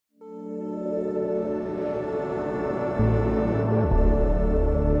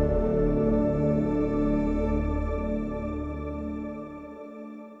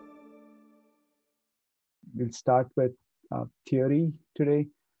We'll start with theory today.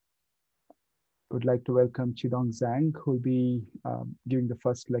 I would like to welcome Chidong Zhang, who will be giving the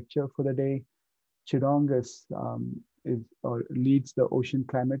first lecture for the day. Chidong leads the Ocean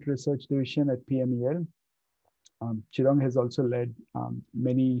Climate Research Division at PMEL. Chidong has also led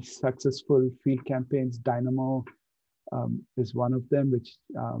many successful field campaigns. Dynamo is one of them, which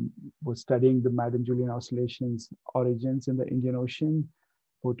was studying the Madden-Julian Oscillation's origins in the Indian Ocean.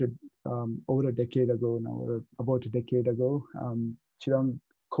 Over a decade ago now, or about a decade ago. Chidong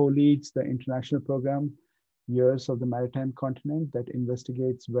co-leads the international program, Years of the Maritime Continent, that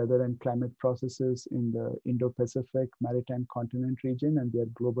investigates weather and climate processes in the Indo-Pacific Maritime Continent region and their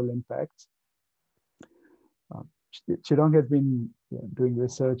global impacts. Chidong has been doing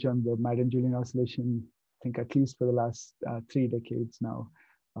research on the Madden-Julian Oscillation, I think at least for the last 3 decades now,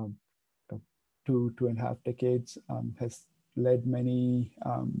 2.5 decades, has led many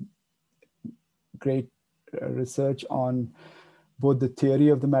great research on both the theory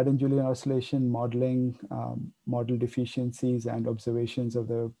of the Madden-Julian Oscillation, modeling, model deficiencies, and observations of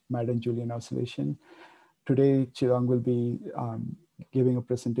the Madden-Julian Oscillation. Today, Chidong will be giving a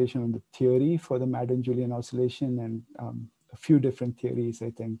presentation on the theory for the Madden-Julian Oscillation and a few different theories,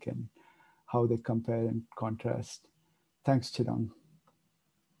 I think, and how they compare and contrast. Thanks, Chidong.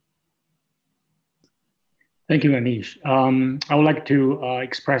 Thank you, Anish. I would like to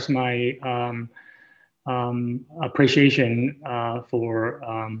express my appreciation for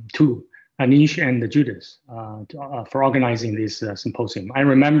Anish and Judith for organizing this symposium. I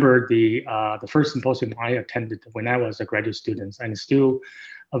remember the first symposium I attended when I was a graduate student, and still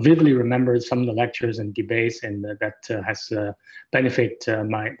vividly remember some of the lectures and debates, and that has benefited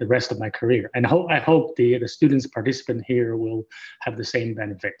the rest of my career. And I hope the students participant here will have the same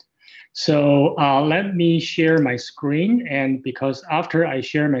benefit. So let me share my screen, and because after I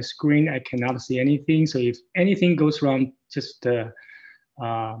share my screen, I cannot see anything. So if anything goes wrong, just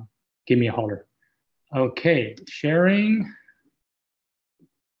give me a holler. Okay, sharing.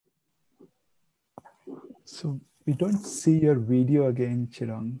 So we don't see your video again,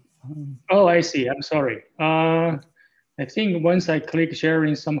 Chidong. Oh, I see. I'm sorry. I think once I click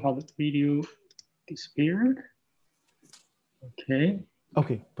sharing, somehow the video disappeared. Okay.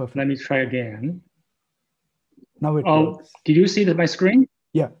 Okay, perfect. Let me try again. Now it works. Did you see my screen?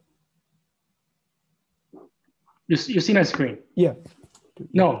 Yeah. You see my screen? Yeah.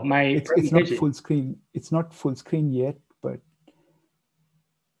 No, it's not full screen. It's not full screen yet, but.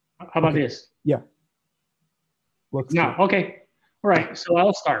 How about this? Yeah. Works now. too. Okay. All right. So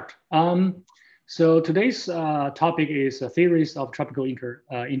I'll start. So today's topic is theories of tropical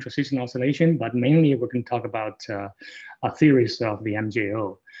intraseasonal oscillation, but mainly we're going to talk about theories of the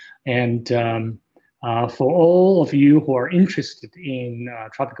MJO. And for all of you who are interested in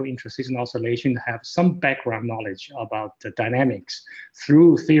tropical intraseasonal oscillation, have some background knowledge about the dynamics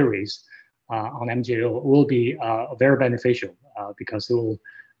through theories on MJO will be very beneficial because it will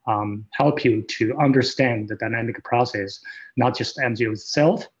help you to understand the dynamic process, not just MJO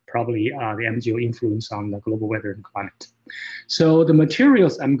itself, probably the MJO influence on the global weather and climate. So the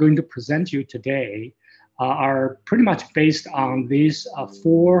materials I'm going to present you today are pretty much based on these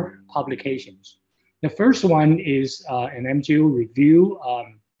 4 publications. The first one is an MJO review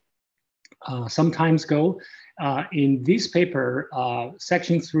some time ago. In this paper,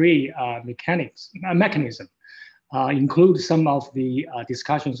 section 3 mechanism includes some of the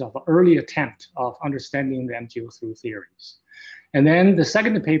discussions of early attempt of understanding the MJO through theories. And then the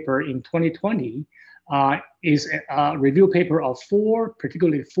second paper in 2020 is a review paper of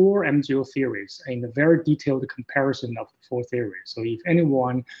particularly four MJO theories in a very detailed comparison of the 4 theories. So if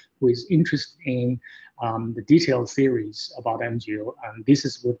anyone who is interested in the detailed theories about MJO,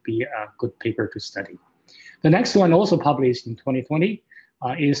 would be a good paper to study. The next one, also published in 2020,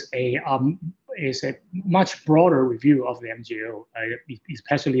 is a much broader review of the MJO,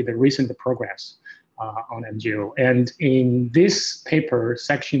 especially the recent progress on MJO. And in this paper,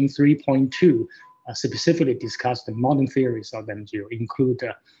 section 3.2 specifically discussed the modern theories of MJO, include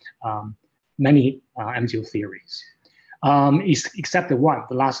many MJO theories, except the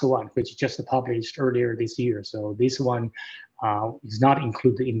last one, which just published earlier this year. So this one is not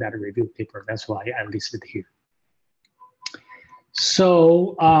included in that review paper. That's why I listed here.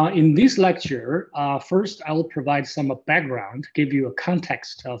 So in this lecture, first I will provide some background, give you a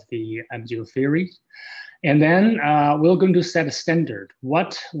context of the MJO theories. And then we're going to set a standard,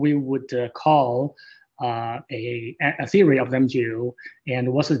 what we would call a theory of MJO,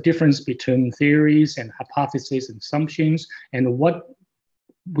 and what's the difference between theories and hypotheses and assumptions, and what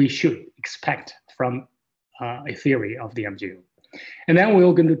we should expect from a theory of the MJO. And then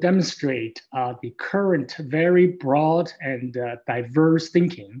we're going to demonstrate the current very broad and diverse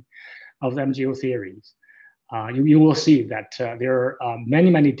thinking of the MJO theories. You will see that there are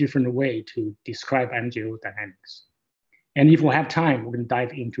many different ways to describe MJO dynamics. And if we have time, we're going to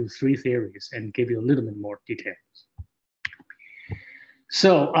dive into 3 theories and give you a little bit more details.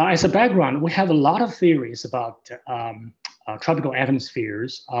 So as a background, we have a lot of theories about tropical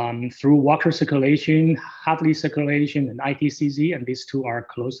atmospheres through water circulation, Hartley circulation, and ITCZ, and these 2 are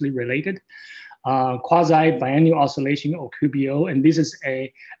closely related. Quasi-biennial oscillation, or QBO, and this is an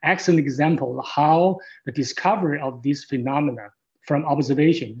excellent example of how the discovery of these phenomena from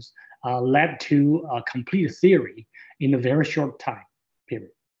observations led to a complete theory in a very short time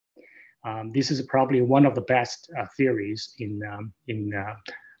period. This is probably one of the best theories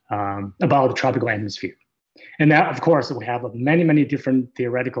about the tropical atmosphere. And now, of course, we have many different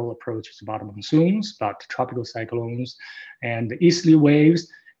theoretical approaches about monsoons, about tropical cyclones, and easterly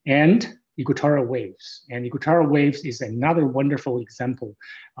waves, and equatorial waves. And equatorial waves is another wonderful example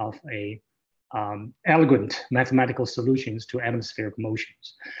of elegant mathematical solutions to atmospheric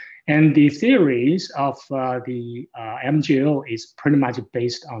motions. And the theories of the MJO is pretty much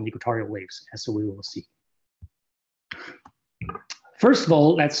based on equatorial waves, as we will see. First of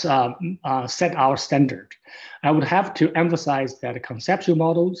all, let's set our standard. I would have to emphasize that conceptual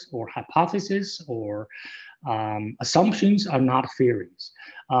models or hypotheses or assumptions are not theories.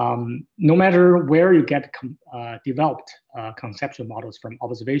 No matter where you get developed conceptual models from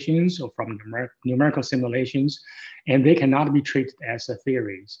observations or from numerical simulations, and they cannot be treated as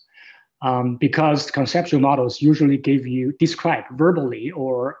theories. Because conceptual models usually describe verbally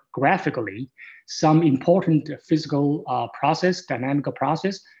or graphically some important physical process, dynamical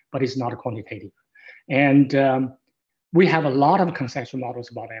process, but it's not quantitative. And we have a lot of conceptual models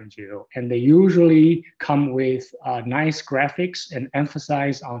about MJO, and they usually come with nice graphics and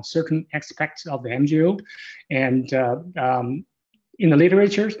emphasize on certain aspects of the MJO. And in the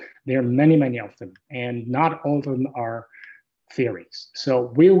literature, there are many of them, and not all of them are theories.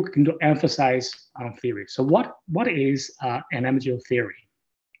 So we're going to emphasize on theory. So what is an MJO theory?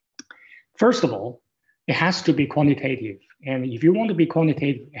 First of all, it has to be quantitative. And if you want to be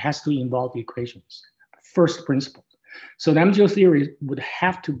quantitative, it has to involve equations, first principle. So the MJO theory would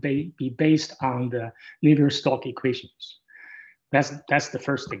have to be based on the Navier-Stokes equations. That's the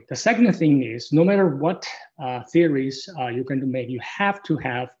first thing. The second thing is, no matter what theories you're going to make, you have to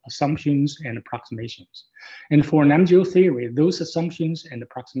have assumptions and approximations. And for an MJO theory, those assumptions and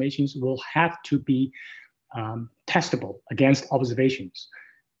approximations will have to be testable against observations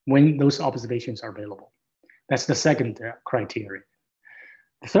when those observations are available. That's the second criteria.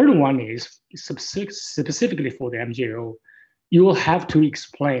 The third one is specifically for the MJO, you will have to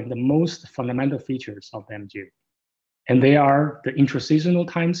explain the most fundamental features of the MJO. And they are the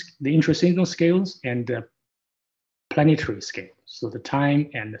intraseasonal times, the intraseasonal scales, and the planetary scale. So the time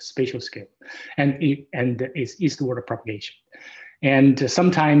and the spatial scale, and its eastward propagation. And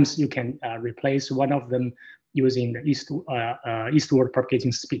sometimes you can replace one of them using the eastward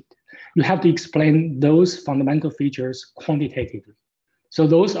propagating speed. You have to explain those fundamental features quantitatively. So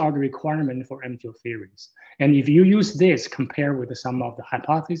those are the requirements for MJO theories. And if you use this compared with some of the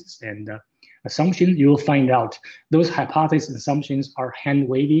hypotheses and assumptions, you will find out those hypotheses and assumptions are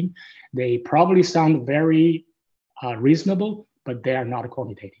hand-waving. They probably sound very reasonable, but they are not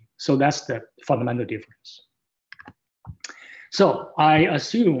quantitative. So that's the fundamental difference. So I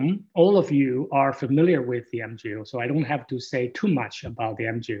assume all of you are familiar with the MJO, so I don't have to say too much about the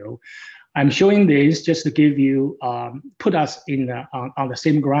MJO. I'm showing this just to give you, put us in on the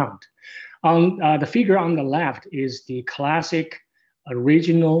same ground. On the figure on the left is the classic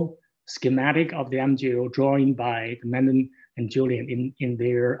original schematic of the MJO drawn by Mendon and Julian in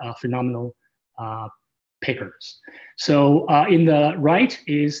their phenomenal papers. So in the right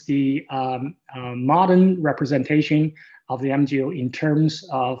is the modern representation of the MJO in terms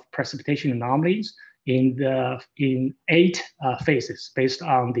of precipitation anomalies in 8 phases based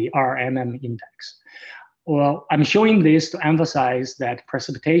on the RMM index. Well, I'm showing this to emphasize that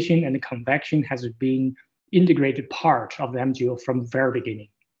precipitation and convection has been integrated part of the MJO from the very beginning.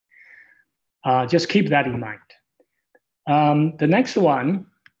 Just keep that in mind. The next one,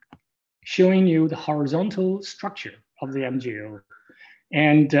 showing you the horizontal structure of the MJO.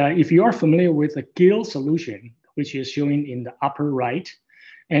 And if you are familiar with the Gill solution, which is shown in the upper right,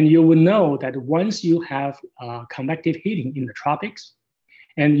 and you will know that once you have convective heating in the tropics,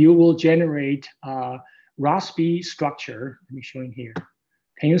 and you will generate Rossby structure. Let me show you here.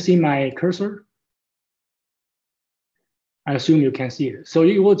 Can you see my cursor? I assume you can see it. So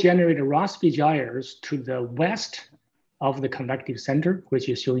you will generate a Rossby gyres to the west of the convective center, which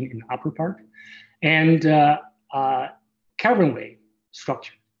is shown in the upper part, and Kelvin wave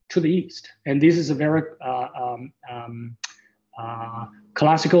structure to the east. And this is a very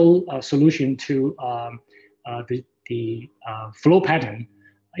classical solution to the flow pattern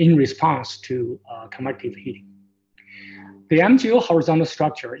in response to convective heating. The MJO horizontal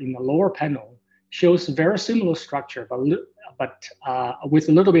structure in the lower panel shows very similar structure, but with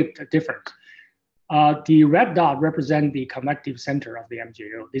a little bit different. The red dot represents the convective center of the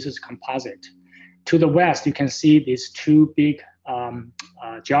MJO. This is composite. To the west, you can see these two big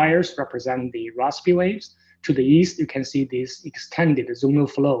gyres represent the Rossby waves. To the east, you can see this extended zonal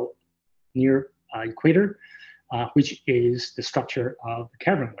flow near equator, which is the structure of the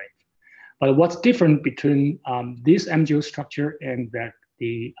Kelvin wave. But what's different between this MJO structure and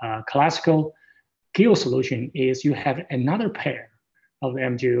the classical GEO solution is you have another pair of the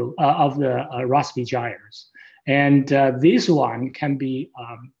MJO of the Rossby gyres, and this one can be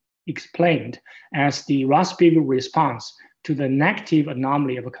explained as the Rossby response to the negative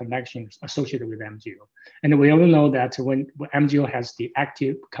anomaly of a convection associated with MJO. And we all know that when MJO has the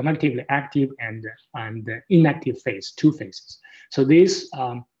active, convectively active and inactive phase, two phases. So this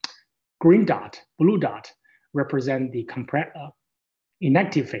green dot, blue dot represent the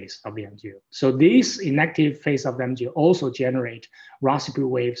inactive phase of the MJO. So this inactive phase of the MJO also generate Rossby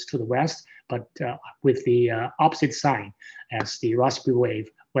waves to the west, but with the opposite sign as the Rossby wave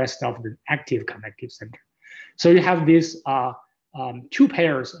west of the active convective center. So you have these two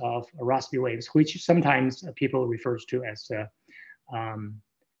pairs of Rossby waves, which sometimes people refer to as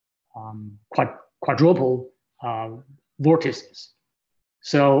quadruple vortices.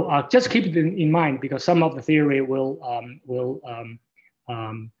 So just keep it in mind because some of the theory will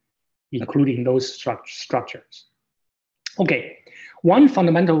include in those structures. Okay, one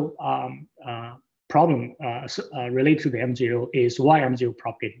fundamental problem related to the MJO is why MJO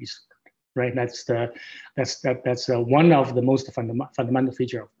propagate eastward. Right, that's one of the most fundamental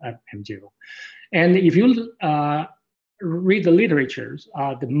feature of MJO. And if you read the literatures,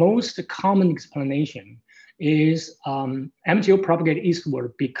 the most common explanation is MJO propagate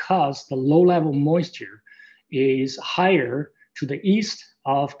eastward because the low-level moisture is higher to the east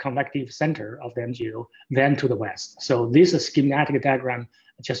of convective center of the MJO than to the west. So this schematic diagram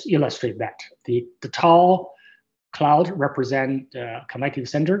just illustrate that. The tall cloud represent the convective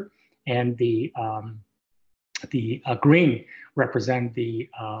center, and the green represent the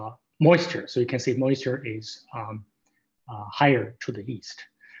moisture. So you can see moisture is higher to the east.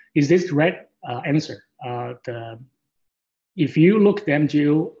 Is this the right answer? If you look at the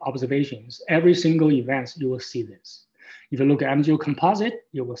MJO observations, every single event, you will see this. If you look at MJO composite,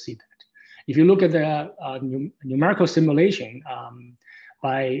 you will see that. If you look at the numerical simulation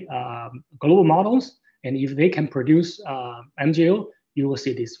by global models, and if they can produce MJO, you will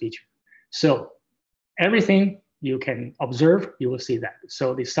see this feature. So everything you can observe, you will see that.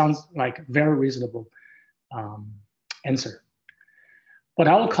 So this sounds like very reasonable answer. But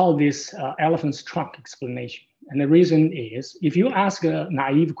I will call this elephant's trunk explanation. And the reason is, if you ask a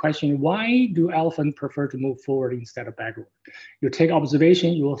naive question, why do elephants prefer to move forward instead of backward? You take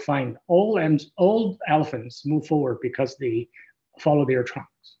observation, you will find all elephants move forward because they follow their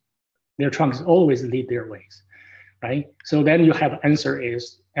trunks. Their trunks always lead their ways, right? So then you have answer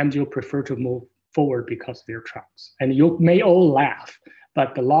is MJO prefer to move forward because of their trunks. And you may all laugh,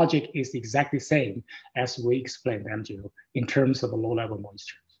 but the logic is exactly the same as we explained MJO in terms of the low-level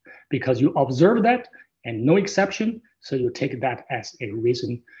moisture. Because you observe that and no exception, so you take that as a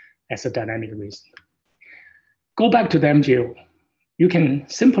reason, as a dynamic reason. Go back to the MJO. You can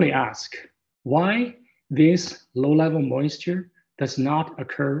simply ask why this low-level moisture does not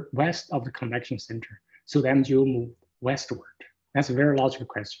occur west of the convection center, so the MJO move westward. That's a very logical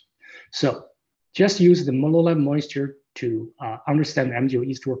question. So just use the low-level moisture to understand the MJO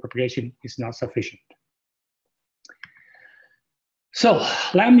eastward propagation is not sufficient. So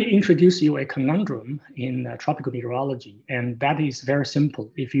let me introduce you a conundrum in tropical meteorology, and that is very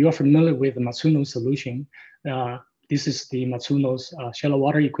simple. If you are familiar with the Matsuno solution, this is the Matsuno's shallow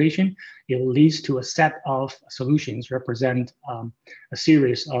water equation. It leads to a set of solutions represent a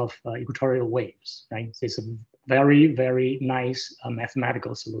series of equatorial waves, right? It's a very, very nice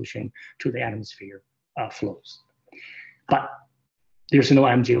mathematical solution to the atmosphere flows. But there's no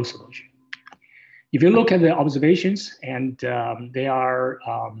MJO solution. If you look at the observations and they are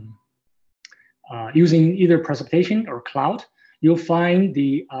using either precipitation or cloud, you'll find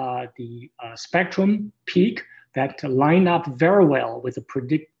the spectrum peak that line up very well with the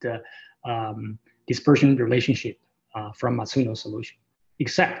predict dispersion relationship from Matsuno solution.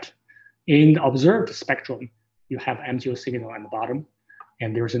 Except in the observed spectrum, you have MJO signal at the bottom,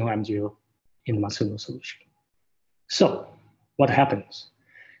 and there's no MJO in the Matsuno solution. So what happens?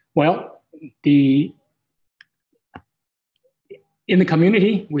 Well, in the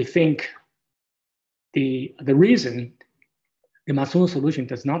community, we think the reason the Matsuno solution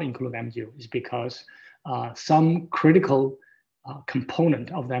does not include MJO is because some critical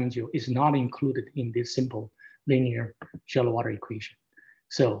component of the MJO is not included in this simple linear shallow water equation.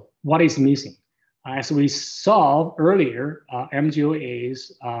 So what is missing? As we saw earlier, MJO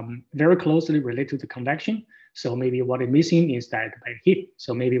is very closely related to convection. So maybe what is missing is diabatic heating.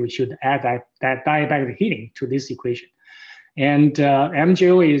 So maybe we should add that diabatic heating to this equation. And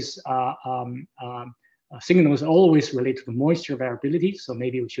MJO is signal is always related to moisture variability. So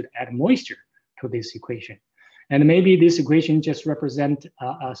maybe we should add moisture to this equation. And maybe this equation just represents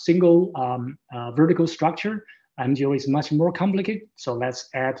a single vertical structure. MJO is much more complicated. So let's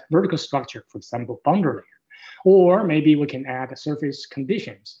add vertical structure, for example, boundary layer. Or maybe we can add surface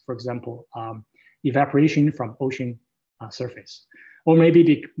conditions, for example, evaporation from ocean surface. Or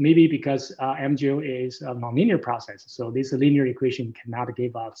maybe because MJO is a nonlinear process, so this linear equation cannot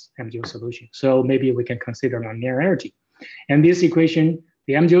give us MJO solution. So maybe we can consider nonlinearity. And this equation,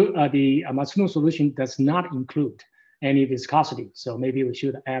 the MJO, the Matsuno solution does not include any viscosity. So maybe we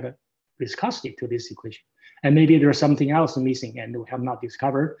should add viscosity to this equation. And maybe there's something else missing and we have not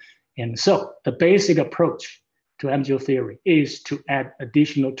discovered. And so the basic approach to MJO theory is to add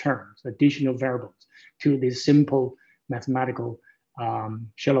additional terms, additional variables to this simple mathematical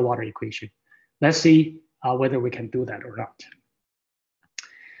shallow water equation. Let's see whether we can do that or not.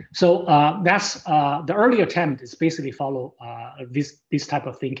 So that's the early attempt is basically follow this type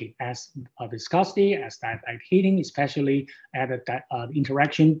of thinking as viscosity, as diabatic heating, especially at the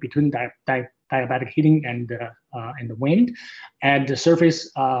interaction between diabatic heating and the wind, and the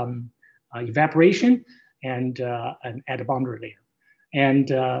surface evaporation, and at the boundary layer.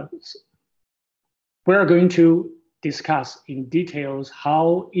 And we're going to discuss in details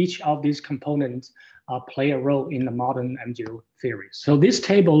how each of these components play a role in the modern MJO theories. So this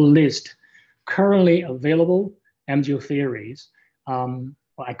table lists currently available MJO theories.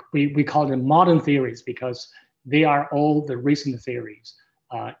 Like we call them modern theories because they are all the recent theories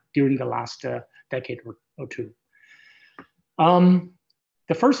during the last decade or two.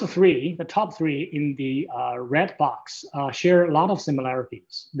 The first three, the top three in the red box share a lot of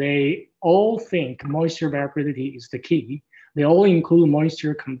similarities. They all think moisture variability is the key. They all include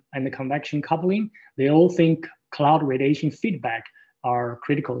moisture and the convection coupling. They all think cloud radiation feedback are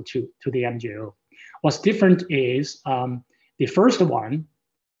critical to the MJO. What's different is the first one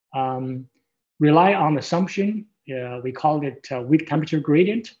rely on assumption. We call it weak temperature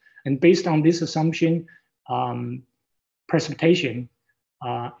gradient. And based on this assumption, precipitation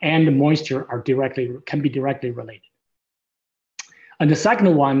and moisture can be directly related. And the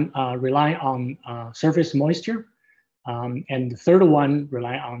second one rely on surface moisture. And the third one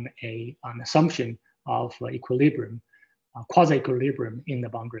rely on an assumption of equilibrium, quasi-equilibrium in the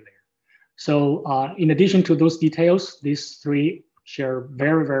boundary layer. So in addition to those details, these three share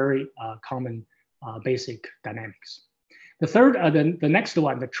very, very common basic dynamics. The third, the next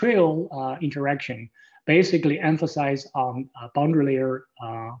one, the trail interaction, basically emphasize on boundary layer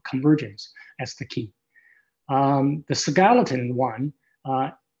convergence as the key. The skeleton one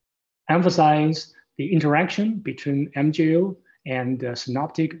emphasize the interaction between MJO and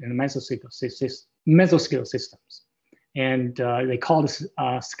synoptic and mesoscale systems. And they call this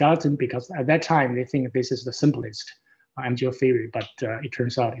skeleton because at that time they think this is the simplest MJO theory, but it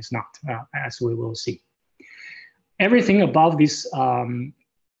turns out it's not, as we will see. Everything above this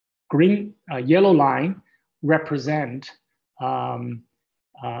yellow line represent a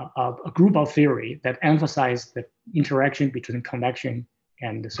group of theory that emphasize the interaction between convection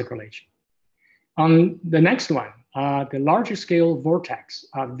and the circulation. On the next one, the larger scale vortex,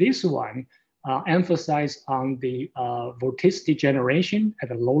 this one emphasized on the vorticity generation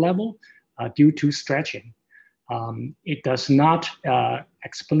at a low level due to stretching. It does not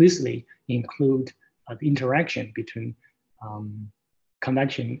explicitly include the interaction between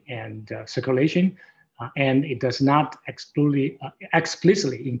convection and circulation, and it does not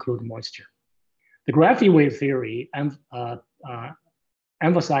explicitly include moisture. The gravity wave theory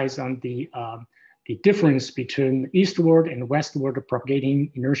emphasizes on the difference between eastward and westward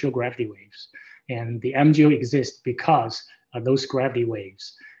propagating inertial gravity waves. And the MJO exists because of those gravity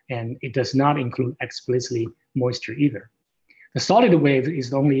waves, and it does not include explicitly moisture either. The solid wave is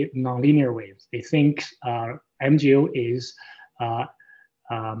the only nonlinear wave. They think MJO is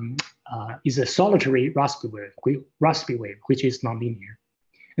a solitary Rossby wave, which is nonlinear.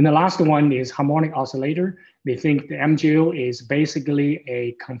 And the last one is harmonic oscillator. They think the MJO is basically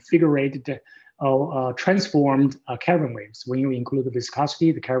a configured transformed Kelvin waves. When you include the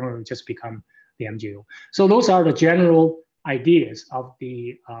viscosity, the Kelvin will just become the MJO. So those are the general ideas of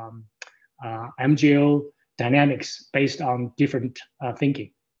the MJO dynamics based on different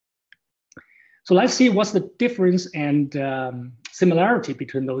thinking. So let's see what's the difference and similarity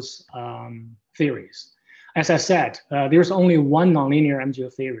between those theories. As I said, there's only one nonlinear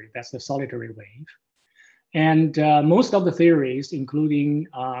MJO theory, that's the solitary wave. And most of the theories, including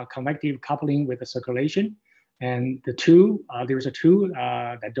convective coupling with the circulation, and there's a two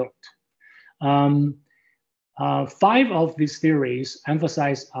that don't. 5 of these theories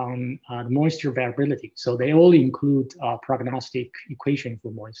emphasize on moisture variability. So they all include prognostic equation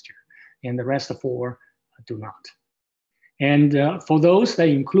for moisture, and the rest of 4 do not. And for those that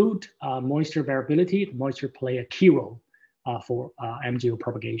include moisture variability, moisture play a key role for MJO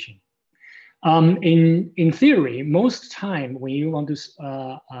propagation. In theory, most time when you want to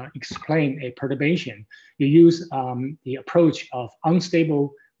explain a perturbation, you use the approach of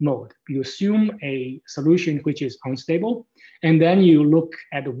unstable mode. You assume a solution which is unstable, and then you look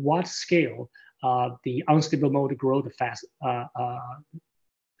at what scale the unstable mode grows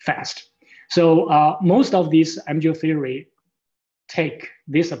fast. So most of these MJO theory take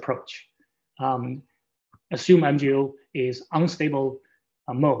this approach. Assume MJO is unstable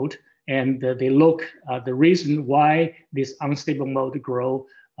mode, and they look at the reason why this unstable mode grow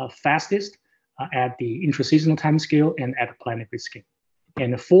fastest at the intraseasonal time scale and at the planetary scale.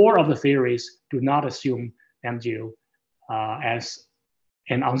 And 4 of the theories do not assume MJO as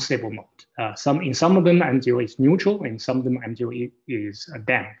an unstable mode. In some of them, MJO is neutral, and some of them, MJO is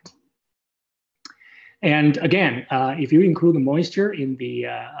damped. And again, if you include the moisture in the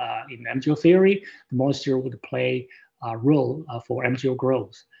MJO theory, the moisture would play a role for MJO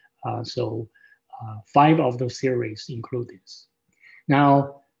growth. So 5 of those theories include this.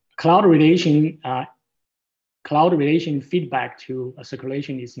 Now, cloud radiation feedback to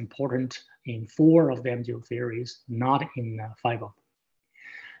circulation is important in 4 of the MJO theories, not in 5 of them.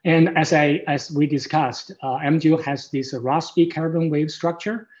 And as we discussed, MJO has this Rossby Kelvin wave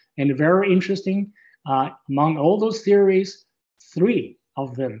structure, and very interesting. Among all those theories, 3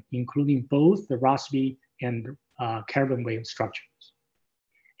 of them, including both the Rossby and Kelvin wave structures.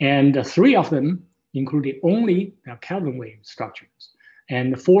 And 3 of them include only the Kelvin wave structures.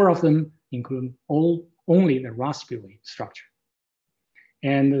 And 4 of them include only the Rossby wave structure.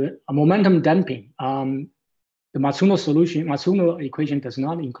 And momentum damping, the Matsuno equation does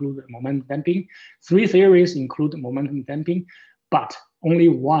not include momentum damping. 3 theories include momentum damping, but only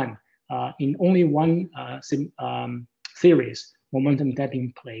one, in only one theories, momentum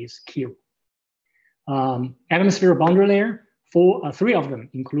damping plays key role. Atmosphere boundary layer, 3 of them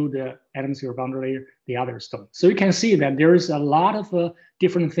include the atmosphere boundary layer, the others don't. So you can see that there is a lot of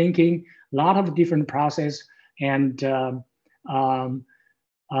different thinking, a lot of different process, and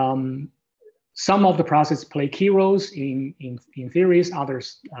some of the process play key roles in theories,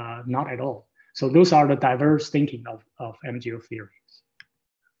 others not at all. So those are the diverse thinking of MJO theories.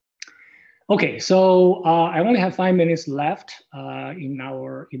 Okay, so I only have 5 minutes left in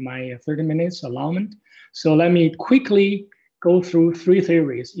my 30 minutes allotment. So let me quickly go through 3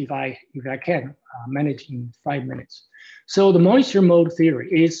 theories if I can manage in 5 minutes. So the moisture mode theory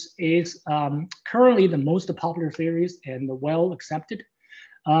is currently the most popular theories and well accepted.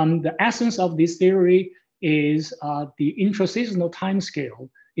 The essence of this theory is the intraseasonal time scale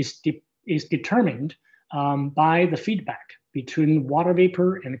is determined by the feedback between water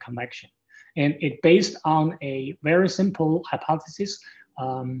vapor and convection. And it's based on a very simple hypothesis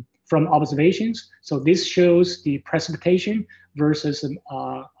from observations. So this shows the precipitation versus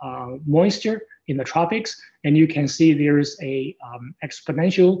moisture in the tropics. And you can see there's a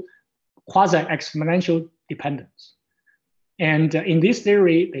quasi-exponential dependence. And in this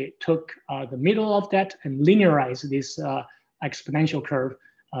theory, they took the middle of that and linearized this exponential curve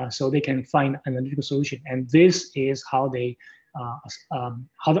so they can find an analytical solution. And this is how the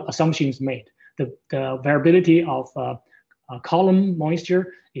assumption is made. The variability of column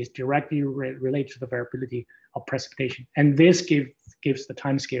moisture is directly related to the variability of precipitation. And this gives the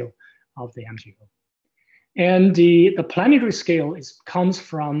time scale of the MJO. And the planetary scale comes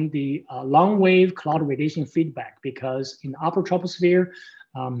from the long wave cloud radiation feedback, because in the upper troposphere,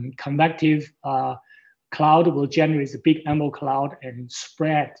 convective cloud will generate a big envelope cloud and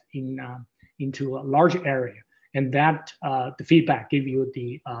spread into a large area. And that the feedback give you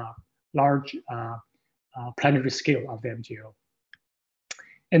the large planetary scale of the MJO.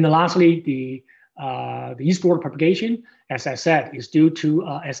 And then lastly, the eastward propagation, as I said, is due to,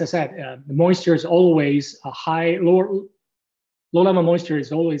 the moisture is always low-level moisture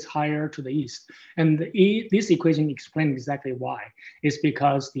is always higher to the east. And this equation explains exactly why. It's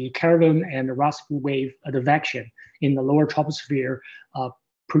because the caravan and the Rossby wave advection in the lower troposphere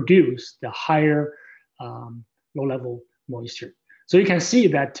produce the higher low-level moisture. So you can see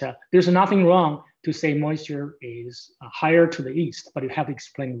that there's nothing wrong to say moisture is higher to the east, but you have to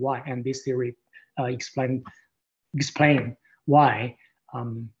explain why. And this theory explain why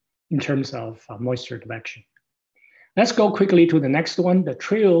in terms of moisture advection. Let's go quickly to the next one, the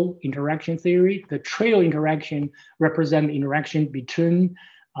trio interaction theory. The trio interaction represents the interaction between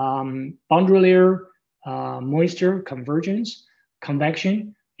boundary layer moisture convergence,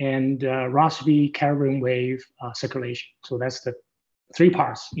 convection, and Rossby caravan wave circulation. So that's the three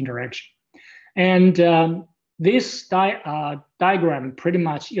parts interaction. And this diagram pretty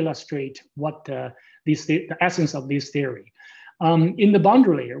much illustrates what the essence of this theory. In the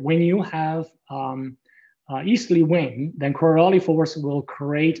boundary layer, when you have easterly wind, then Coriolis force will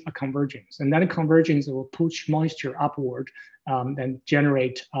create a convergence, and that convergence will push moisture upward and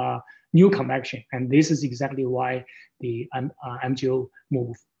generate new convection. And this is exactly why the MJO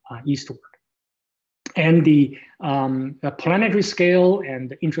move eastward. And the planetary scale and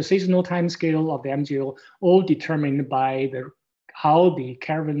the intraseasonal time scale of the MJO all determined by how the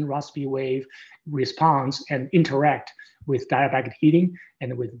caravan Rossby wave responds and interact with diabatic heating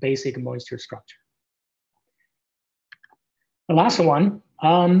and with basic moisture structure. The last one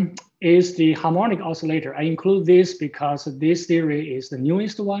is the harmonic oscillator. I include this because this theory is the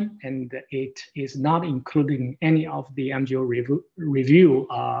newest one, and it is not included in any of the MJO review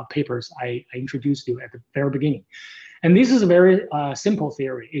papers I introduced you at the very beginning. And this is a very simple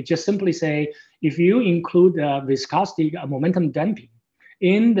theory. It just simply say, if you include viscosity momentum damping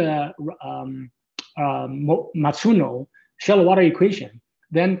in the Matsuno shallow water equation,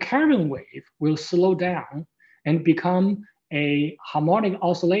 then caravan wave will slow down and become a harmonic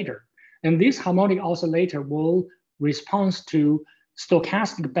oscillator. And this harmonic oscillator will respond to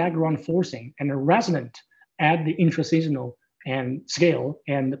stochastic background forcing and a resonant at the intraseasonal and scale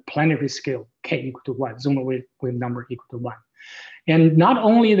and planetary scale, k equal to 1, zonal wave number equal to 1. And not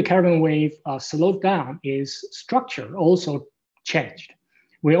only the caravan wave slowed down, its structure also changed.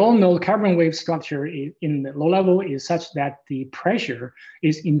 We all know caravan wave structure in the low level is such that the pressure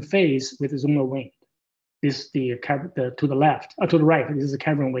is in phase with the zonal wind. This is to the left, to the right, this is a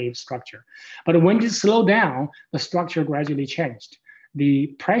caravan wave structure. But when it slowed down, the structure gradually changed. The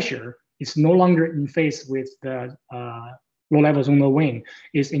pressure is no longer in phase with the low-level zonal wind,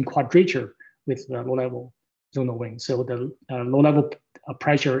 is in quadrature with the low-level zonal wind. So the low-level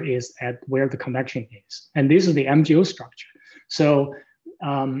pressure is at where the convection is. And this is the MJO structure. So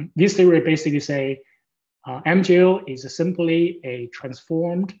this theory basically say MJO is simply a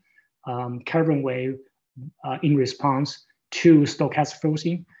transformed caravan wave in response to stochastic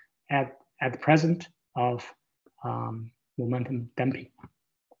forcing at the present of momentum damping.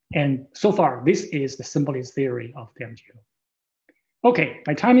 And so far, this is the simplest theory of the MJO. Okay,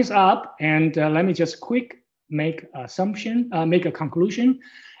 my time is up, and let me just make a conclusion.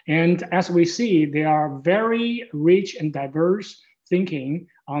 And as we see, there are very rich and diverse thinking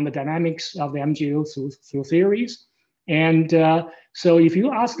on the dynamics of the MJO through theories. And so if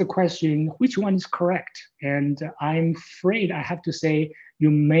you ask the question, which one is correct? And I'm afraid I have to say, you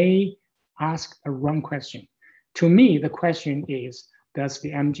may ask a wrong question. To me, the question is, does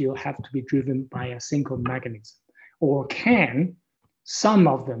the MJO have to be driven by a single mechanism? Or can some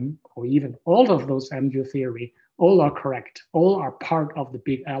of them, or even all of those MJO theory, all are correct, all are part of the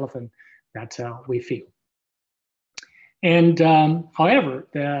big elephant that we feel? And however,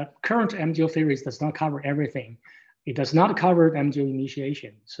 the current MJO theories does not cover everything. It does not cover MJO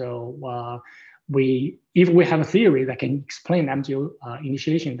initiation. So if we have a theory that can explain MJO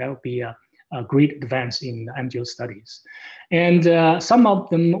initiation, that would be a great advance in MJO studies. And some of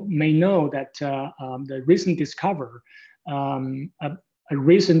them may know that the recent discovery, a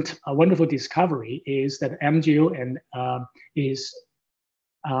recent wonderful discovery is that MJO is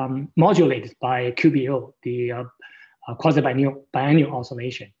modulated by QBO, the quasi-biennial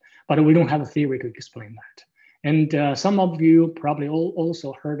oscillation, but we don't have a theory to explain that. And some of you probably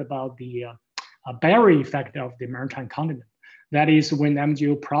also heard about the barrier effect of the maritime continent. That is when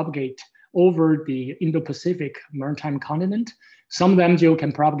MJO propagate over the Indo-Pacific maritime continent. Some of the MJO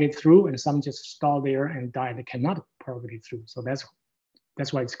can propagate through, and some just stall there and die. They cannot propagate through. So that's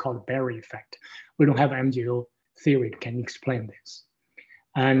why it's called barrier effect. We don't have MJO theory that can explain this.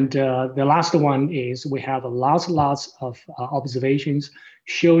 And the last one is we have lots of observations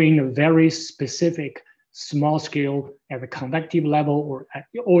showing a very specific small scale at the convective level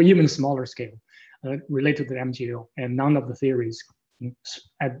or even smaller scale related to the MJO. And none of the theories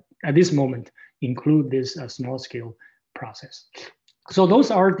at this moment include this small scale process. So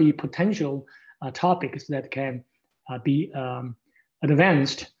those are the potential topics that can be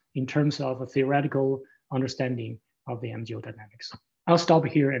advanced in terms of a theoretical understanding of the MJO dynamics. I'll stop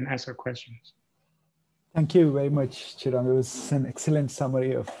here and answer questions. Thank you very much, Chidong. It was an excellent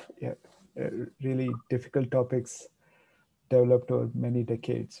summary of really difficult topics developed over many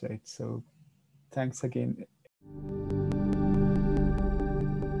decades, right? So thanks again.